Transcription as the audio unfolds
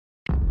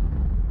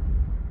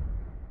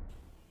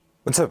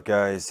What's up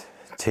guys,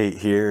 Tate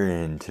here,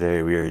 and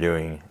today we are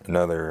doing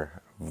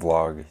another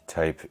vlog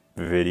type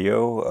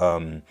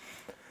video.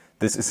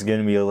 This is going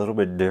to be a little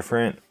bit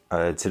different.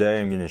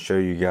 Today I'm going to show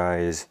you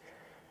guys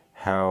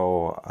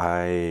how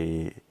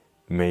I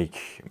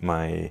make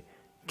my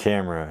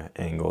camera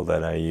angle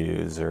that I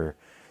use, or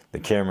the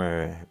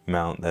camera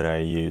mount that I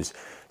use.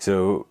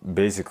 So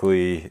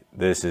basically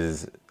this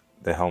is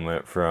the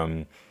helmet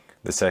from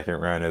the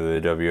second round of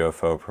the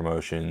WFO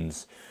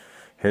Promotions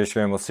Hair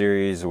Scramble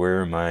series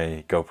where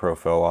my GoPro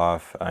fell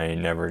off. I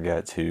never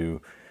got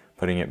to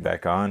putting it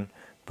back on,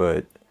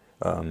 but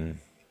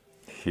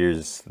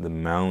here's the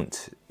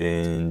mount,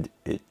 and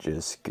it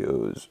just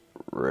goes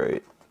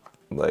right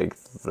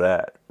like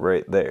that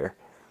right there.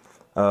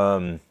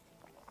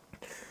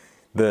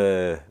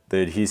 The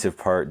adhesive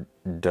part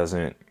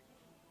doesn't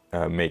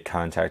make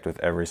contact with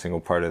every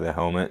single part of the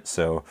helmet,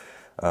 so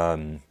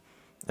I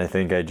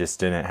think I just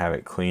didn't have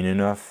it clean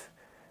enough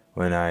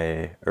when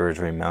I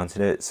originally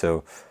mounted it.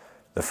 So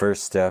the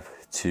first step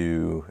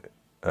to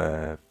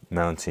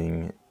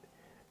mounting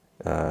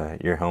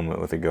your helmet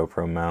with a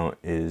GoPro mount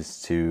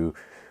is to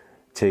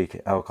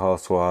take alcohol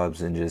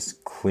swabs and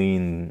just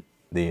clean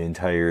the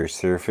entire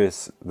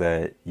surface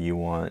that you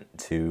want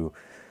to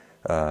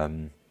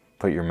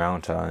put your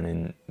mount on,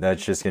 and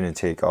that's just going to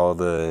take all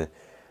the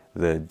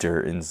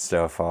dirt and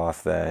stuff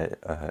off that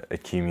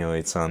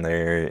accumulates on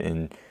there,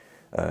 and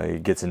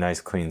it gets a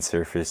nice clean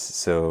surface.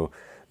 So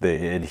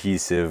the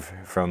adhesive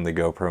from the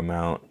GoPro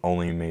mount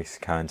only makes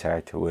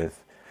contact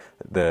with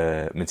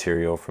the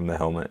material from the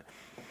helmet.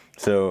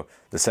 So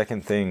the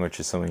second thing, which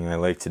is something I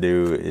like to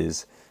do,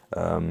 is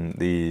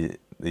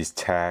these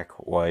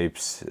tack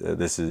wipes.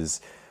 This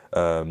is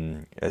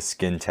a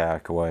skin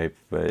tack wipe,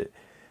 but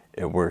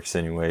it works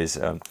anyways.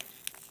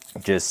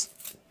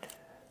 Just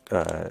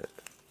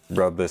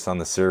rub this on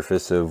the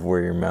surface of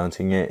where you're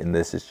mounting it, and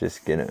this is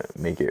just gonna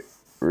make it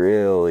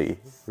really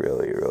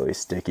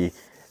sticky,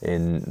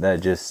 and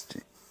that just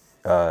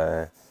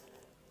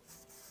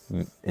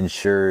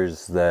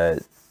ensures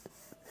that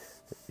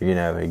you're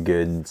gonna have a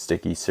good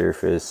sticky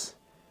surface.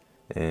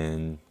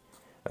 And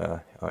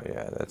oh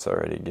yeah, that's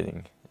already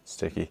getting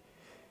sticky,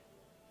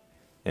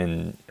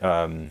 and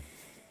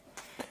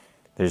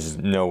there's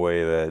no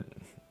way that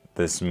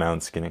this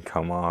mount's gonna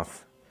come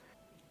off.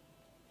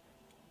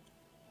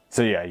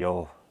 So yeah,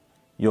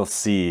 you'll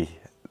see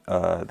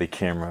the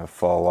camera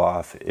fall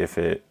off if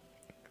it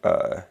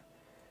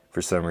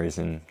for some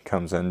reason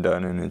comes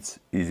undone, and it's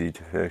easy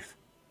to fix.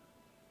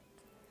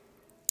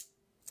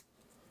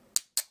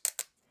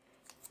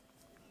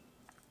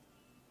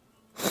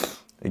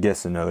 I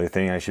guess another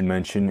thing I should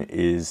mention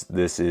is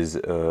this is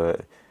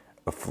a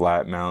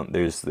flat mount.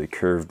 There's the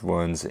curved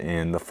ones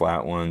and the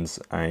flat ones.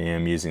 I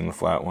am using the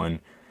flat one.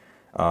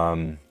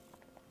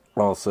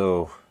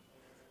 Also,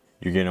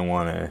 you're gonna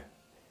want to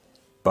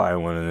buy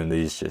one of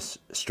these just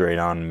straight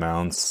on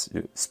mounts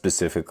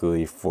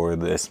specifically for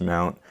this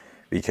mount,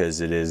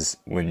 because it is,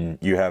 when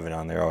you have it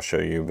on there, I'll show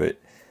you, but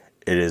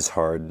it is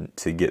hard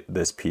to get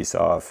this piece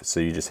off.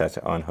 So you just have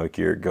to unhook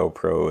your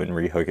GoPro and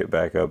rehook it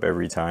back up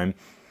every time,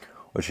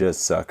 which does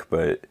suck,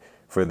 but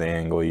for the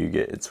angle you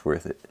get, it's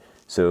worth it.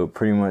 So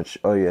pretty much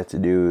all you have to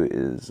do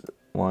is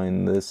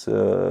line this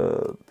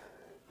up,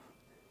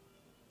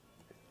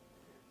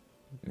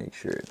 make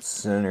sure it's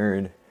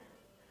centered,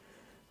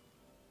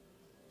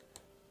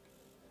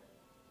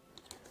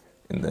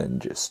 and then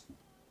just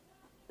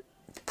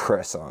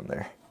press on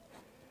there.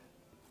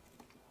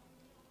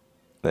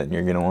 Then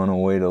you're going to want to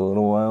wait a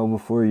little while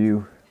before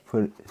you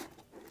put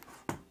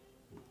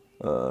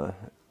a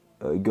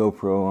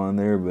GoPro on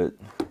there. But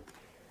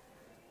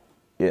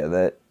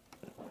yeah,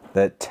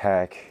 that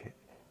tack,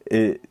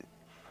 the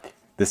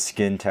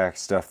skin tack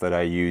stuff that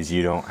I use,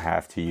 you don't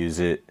have to use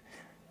it.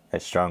 I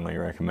strongly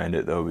recommend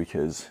it though,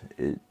 because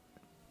it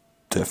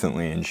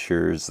definitely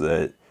ensures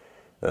that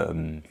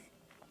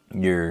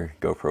your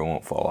GoPro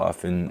won't fall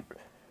off. And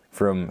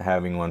from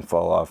having one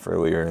fall off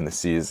earlier in the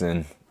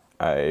season,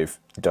 I've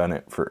done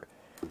it for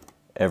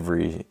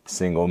every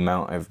single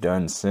mount I've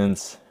done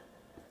since,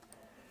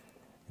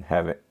 and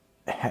haven't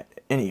had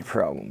any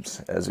problems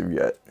as of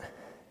yet.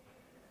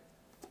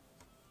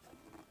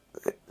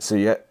 So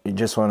yeah, you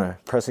just want to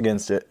press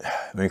against it,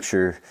 make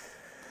sure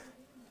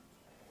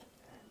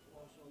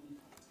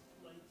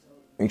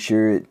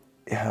it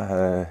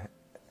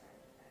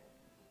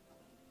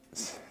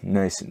it's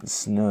nice and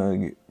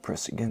snug.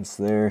 Press against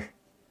there.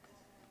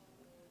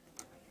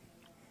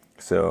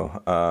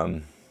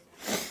 So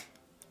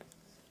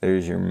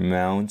there's your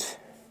mount.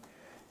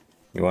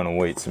 You want to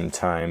wait some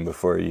time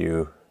before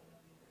you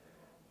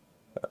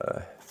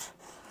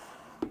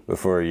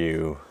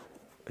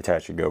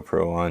attach a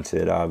GoPro onto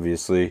it,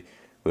 obviously,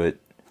 but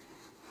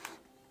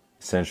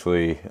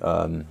essentially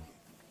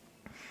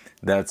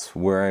that's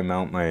where I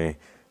mount my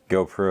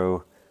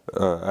GoPro.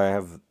 I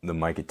have the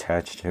mic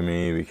attached to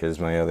me because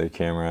my other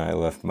camera, I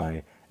left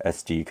my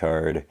SD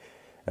card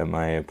at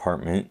my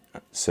apartment.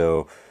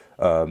 So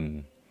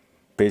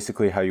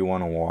basically how you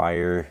want to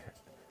wire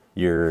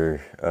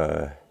your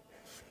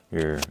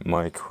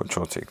mic, which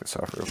I'll take this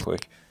off real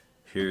quick.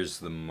 here's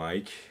the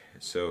mic.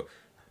 So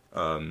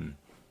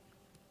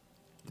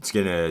it's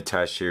gonna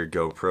attach to your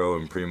GoPro,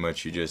 and pretty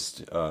much you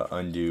just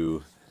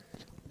undo.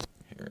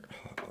 Here,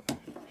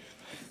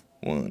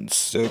 1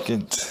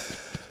 second.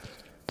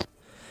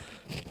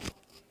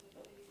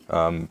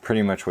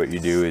 Pretty much what you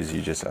do is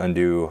you just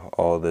undo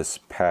all this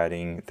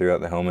padding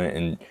throughout the helmet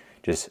and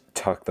just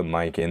tuck the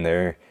mic in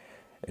there,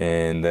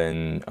 and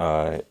then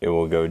it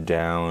will go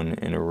down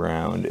and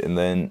around, and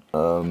then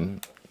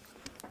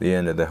the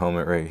end of the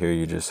helmet right here,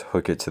 you just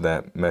hook it to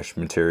that mesh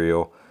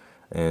material,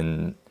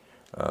 and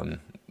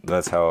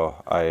that's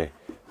how I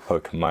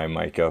hook my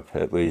mic up.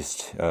 At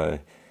least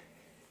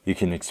you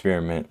can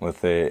experiment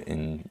with it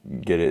and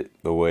get it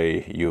the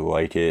way you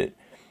like it.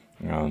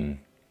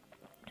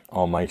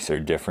 All mics are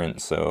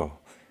different, so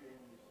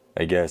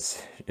I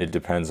guess it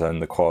depends on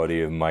the quality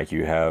of mic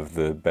you have.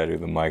 The better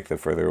the mic, the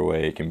further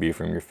away it can be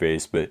from your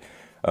face. But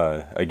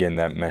again,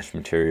 that mesh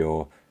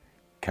material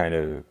kind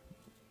of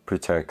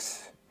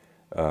protects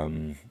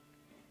the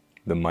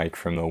mic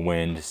from the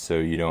wind, so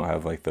you don't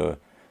have like the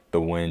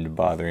wind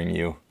bothering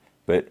you.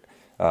 But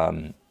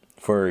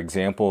for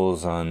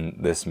examples on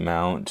this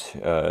mount,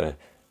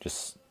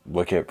 just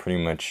look at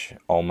pretty much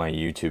all my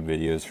YouTube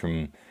videos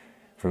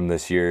from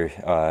this year.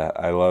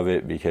 I love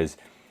it because,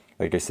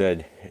 like I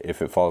said,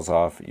 if it falls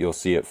off, you'll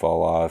see it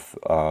fall off.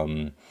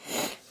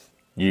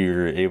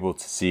 You're able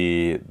to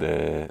see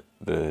the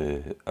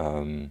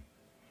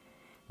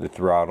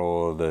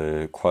throttle,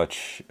 the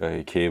clutch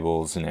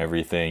cables, and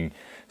everything.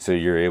 So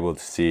you're able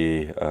to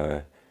see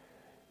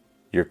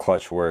your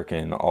clutch work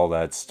and all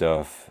that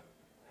stuff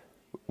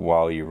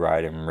while you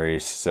ride and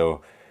race.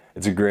 So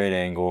it's a great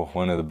angle,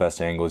 one of the best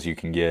angles you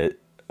can get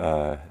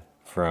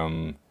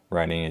from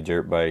riding a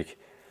dirt bike.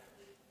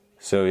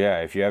 So yeah,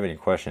 if you have any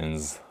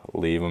questions,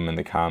 leave them in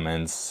the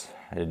comments.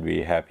 I'd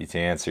be happy to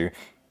answer.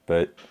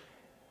 But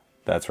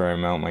that's where I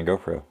mount my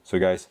GoPro. So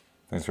guys,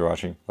 thanks for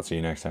watching. I'll see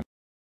you next time.